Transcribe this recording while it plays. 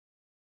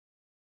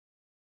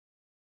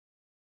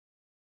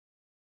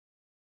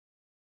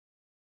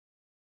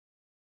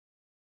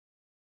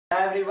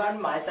Hi everyone,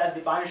 myself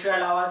Dipanshu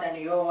Alawat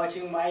and you are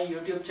watching my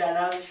YouTube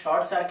channel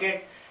Short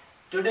Circuit.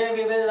 Today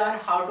we will learn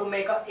how to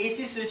make a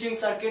AC switching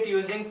circuit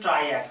using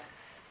Triac.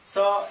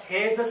 So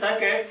here is the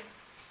circuit.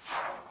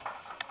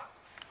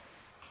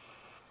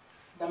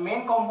 The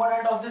main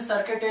component of this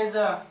circuit is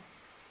a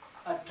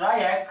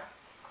Triac.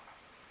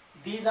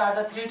 These are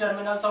the three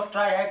terminals of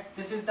Triac.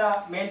 This is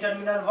the main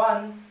terminal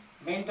 1,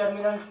 main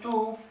terminal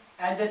 2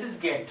 and this is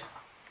gate.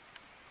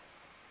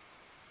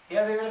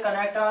 Here we will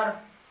connect our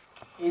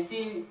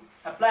AC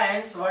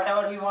appliance,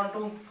 whatever we want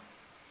to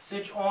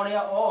switch on or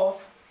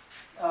off.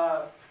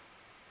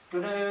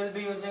 Today we will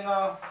be using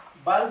a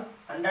bulb,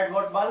 100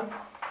 watt bulb,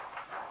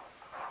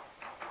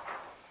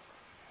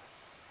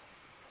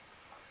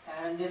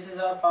 and this is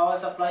a power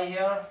supply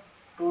here,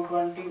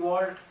 220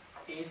 volt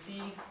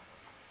AC.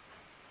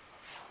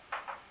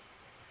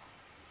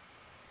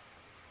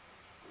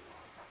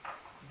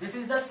 This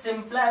is the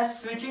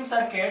simplest switching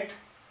circuit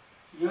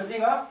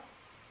using a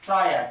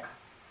Triac.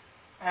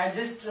 And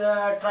this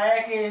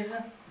Triac is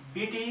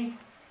BT136.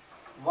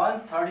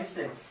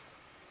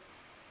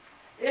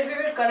 If we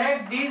will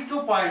connect these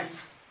 2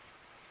 points,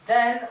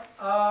 then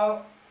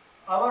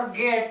our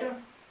gate,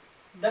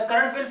 the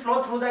current will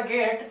flow through the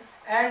gate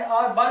and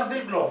our bulb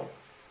will glow.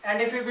 And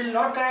if we will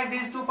not connect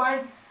these 2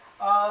 points,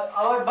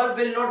 our bulb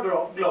will not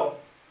glow.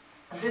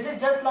 This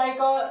is just like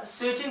a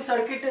switching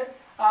circuit.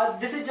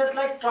 This is just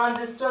like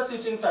transistor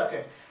switching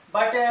circuit.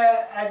 But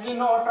as we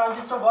know,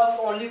 transistor works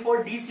only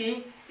for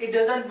DC. It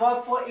doesn't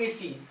work for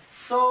AC.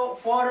 So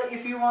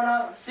if you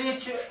wanna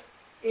switch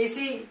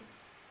AC,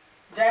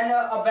 then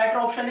a better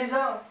option is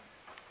a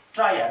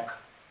Triac.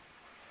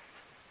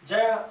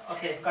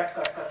 Okay,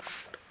 cut.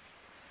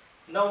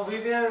 Now we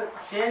will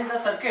change the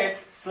circuit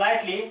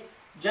slightly.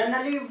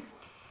 Generally,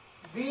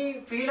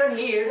 we feel a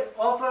need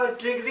of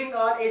triggering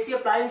our AC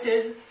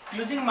appliances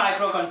using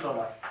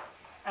microcontroller.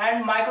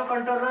 And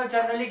microcontroller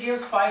generally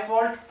gives 5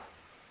 volt.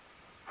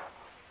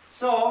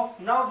 So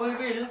now we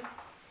will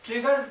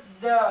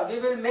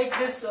make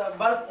this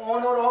bulb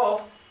on or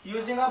off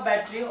using a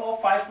battery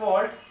of 5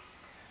 volt.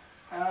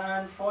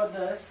 And for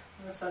this,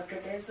 the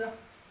circuit is,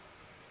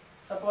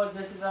 suppose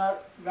this is our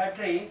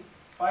battery,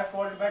 5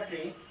 volt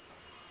battery,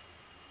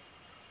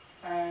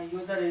 and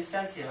use a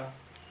resistance here.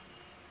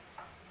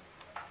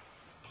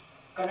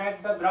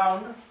 Connect the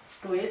ground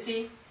to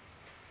AC,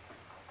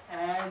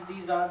 and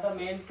these are the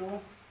main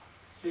 2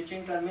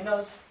 switching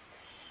terminals.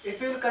 If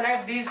we will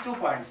connect these 2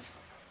 points,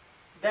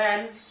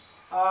 then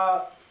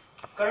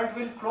current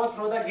will flow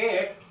through the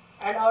gate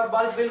and our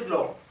bulb will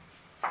glow.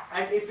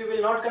 And if we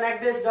will not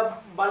connect this, the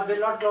bulb will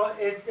not glow.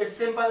 It's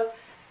simple.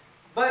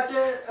 But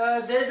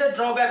there is a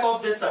drawback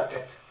of this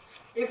circuit.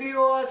 If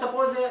you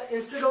suppose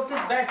instead of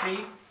this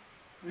battery,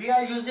 we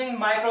are using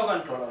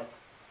microcontroller.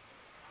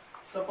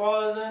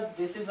 Suppose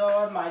this is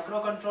our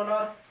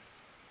microcontroller,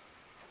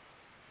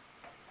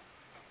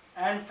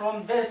 and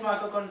from this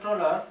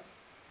microcontroller,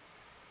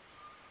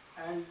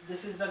 and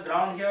this is the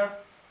ground here,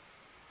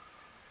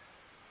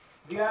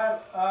 we are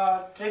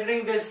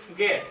triggering this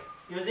gate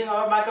using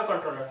our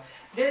microcontroller.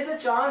 There is a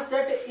chance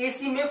that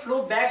AC may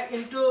flow back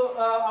into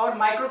our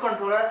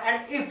microcontroller,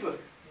 and if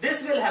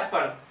this will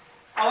happen,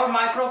 our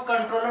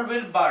microcontroller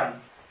will burn.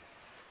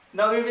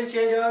 Now we will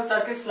change our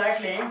circuit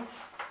slightly,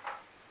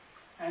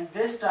 and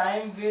this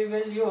time we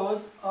will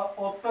use a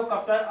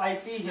optocoupler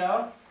IC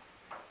here,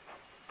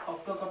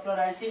 optocoupler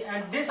IC,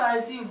 and this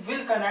IC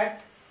will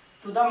connect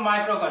to the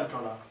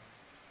microcontroller.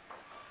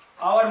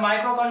 Our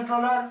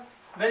microcontroller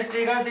will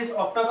trigger this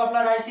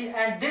optocoupler IC,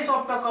 and this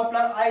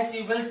optocoupler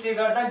IC will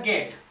trigger the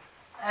gate,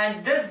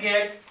 and this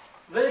gate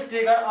will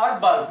trigger our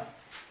bulb.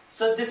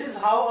 So this is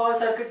how our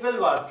circuit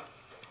will work.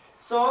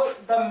 So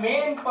the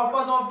main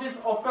purpose of this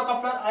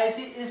optocoupler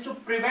IC is to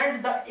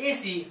prevent the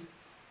AC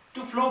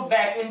to flow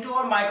back into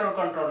our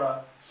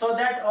microcontroller, so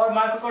that our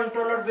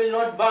microcontroller will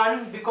not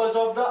burn because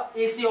of the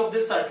AC of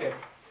this circuit.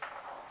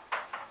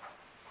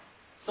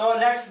 So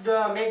let's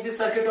make this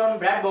circuit on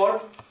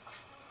breadboard.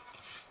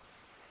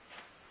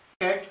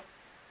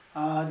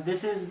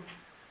 This is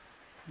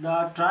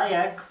the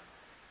Triac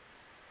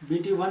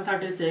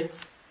BT136,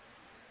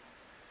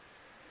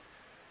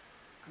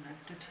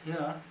 connect it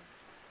here,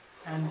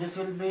 and this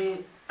will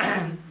be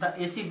the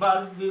AC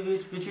bulb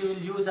which we will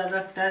use as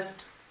a test.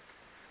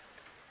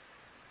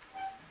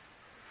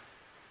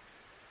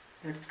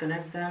 Let's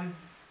connect them.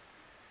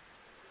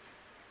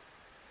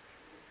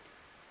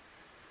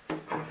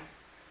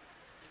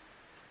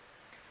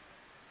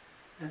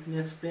 Let me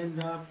explain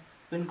the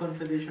pin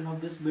configuration of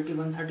this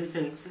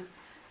BT136.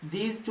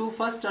 These 2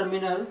 first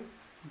terminal,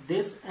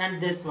 this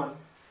and this one,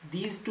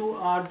 these 2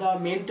 are the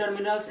main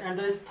terminals, and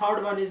this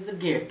third one is the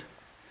gate.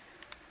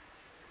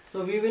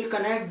 So we will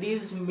connect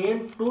these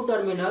main 2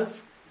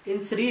 terminals in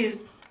series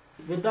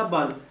with the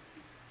bulb.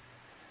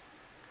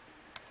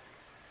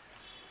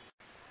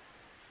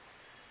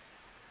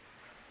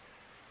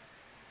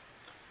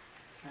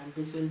 And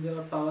this will be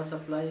our power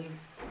supply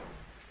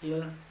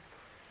here.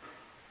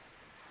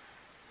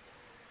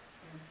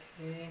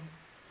 Okay.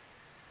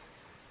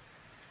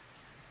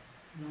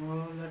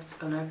 Now let's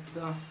connect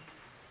the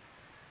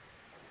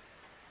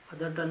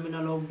other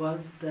terminal of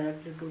bulb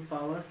directly to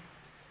power,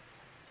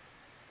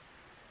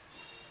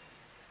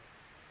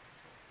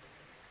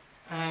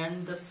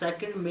 and the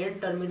second main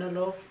terminal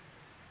of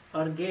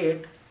our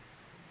gate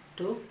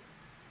to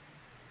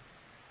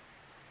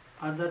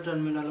other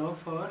terminal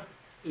of our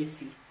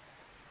AC.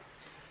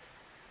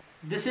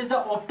 This is the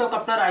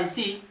optocoupler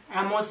IC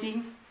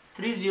MOC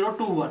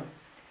 3021.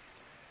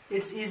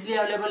 It's easily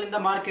available in the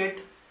market,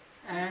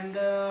 and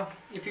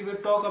if we will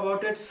talk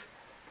about its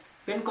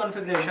pin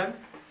configuration,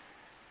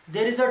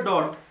 there is a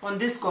dot on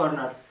this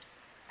corner.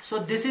 So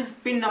this is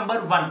pin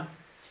number 1.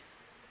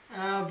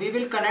 We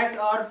will connect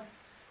our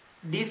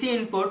DC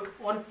input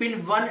on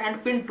pin 1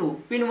 and pin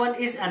 2. Pin 1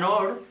 is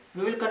anode.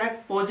 We will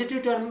connect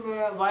positive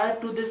wire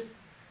to this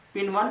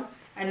pin 1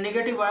 and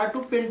negative wire to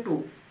pin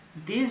 2.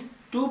 These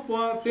two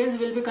pins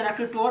will be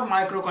connected to our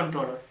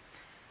microcontroller.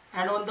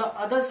 And on the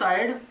other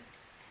side,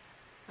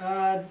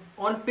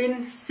 on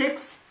pin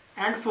 6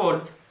 and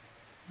 4th,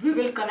 we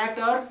will connect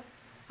our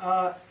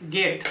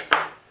gate.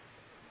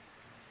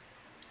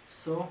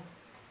 So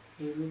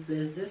here we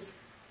place this.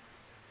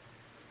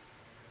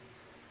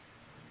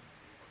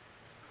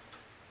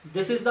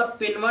 This is the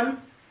pin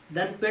 1,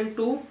 then pin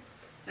 2,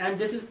 and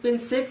this is pin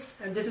 6,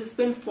 and this is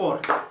pin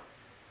 4.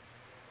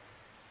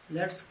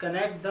 Let's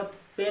connect the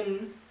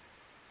pin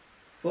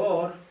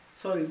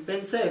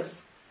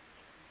 6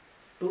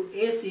 to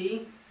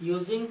AC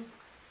using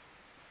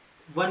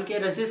 1K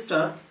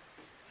resistor,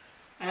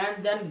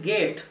 and then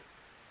gate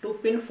to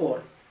pin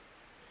 4.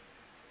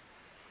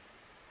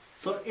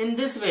 So in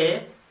this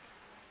way,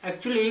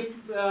 actually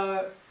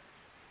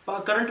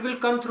current will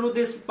come through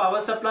this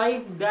power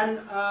supply, then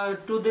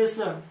to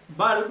this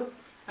bulb,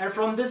 and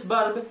from this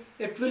bulb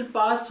it will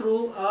pass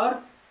through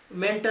our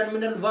main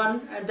terminal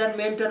 1 and then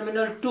main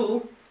terminal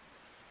 2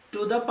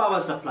 to the power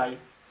supply.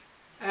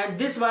 And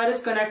this wire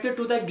is connected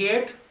to the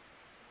gate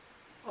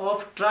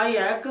of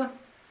Triac,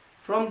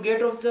 from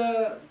gate of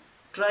the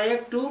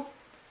Triac to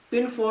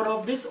pin 4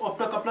 of this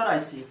optocoupler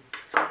IC.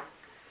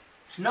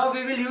 Now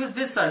we will use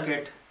this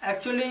circuit.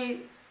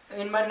 Actually,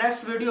 in my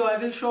next video I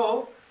will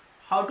show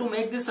how to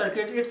make this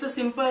circuit. It's a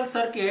simple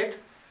circuit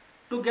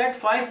to get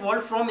 5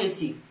 volt from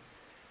AC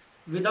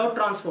without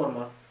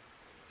transformer.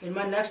 In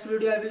my next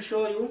video I will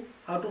show you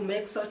how to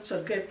make such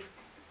circuit.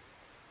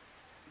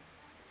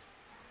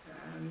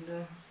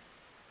 And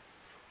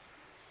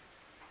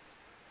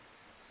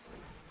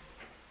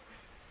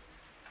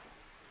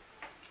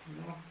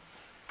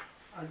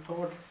I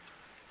thought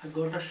I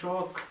got a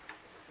shock.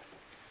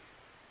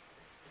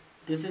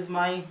 This is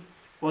my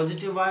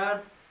positive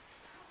wire.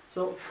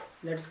 So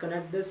let's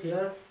connect this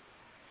here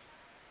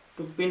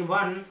to pin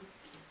 1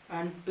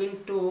 and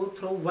pin 2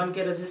 through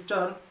 1K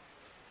resistor.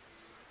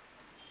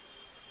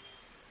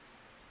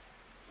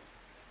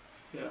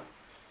 Yeah.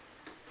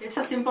 It's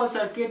a simple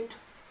circuit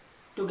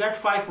to get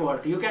 5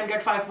 volt. You can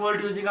get 5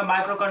 volt using a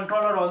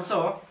microcontroller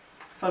also.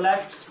 So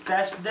let's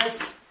test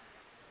this.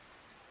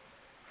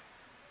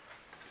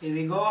 Here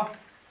we go.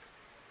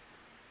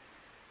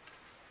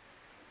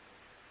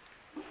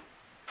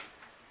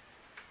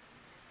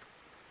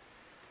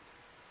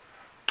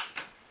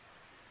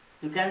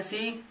 You can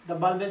see the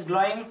bulb is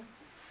glowing,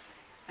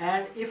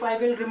 and if I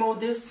will remove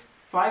this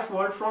 5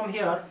 volt from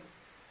here,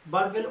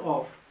 bulb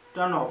will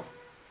turn off.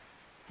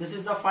 This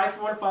is the 5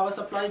 volt power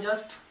supply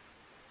just,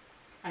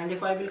 and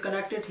if I will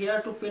connect it here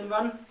to pin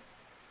 1,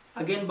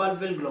 again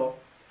bulb will glow,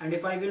 and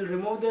if I will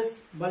remove this,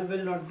 bulb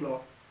will not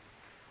glow.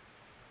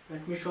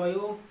 Let me show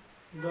you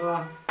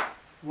the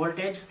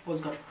voltage.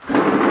 Pause कर,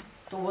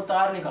 तो वो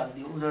तार निकाल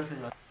दियो उधर से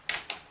जा.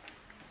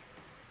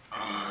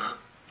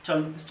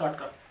 चल start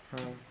कर.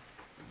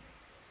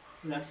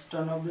 Let's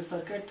turn off the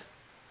circuit.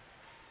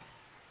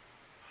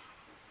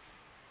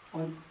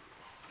 On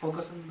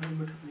focus on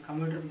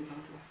commutator.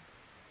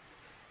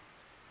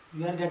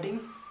 We are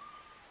getting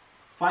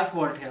 5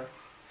 volt here.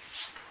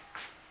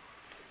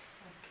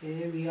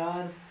 Okay, we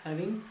are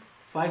having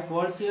 5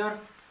 volts here,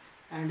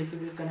 and if we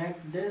will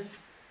connect this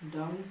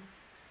down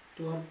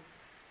to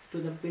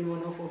the pin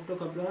 1 of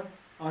optocoupler,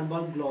 our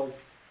bulb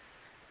glows,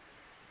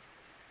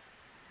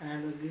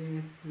 and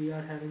again we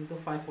are having the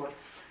 5 volt.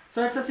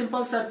 So it's a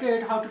simple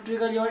circuit how to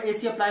trigger your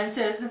AC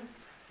appliances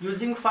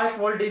using 5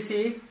 volt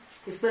DC,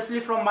 especially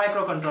from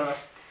microcontroller.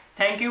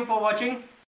 Thank you for watching.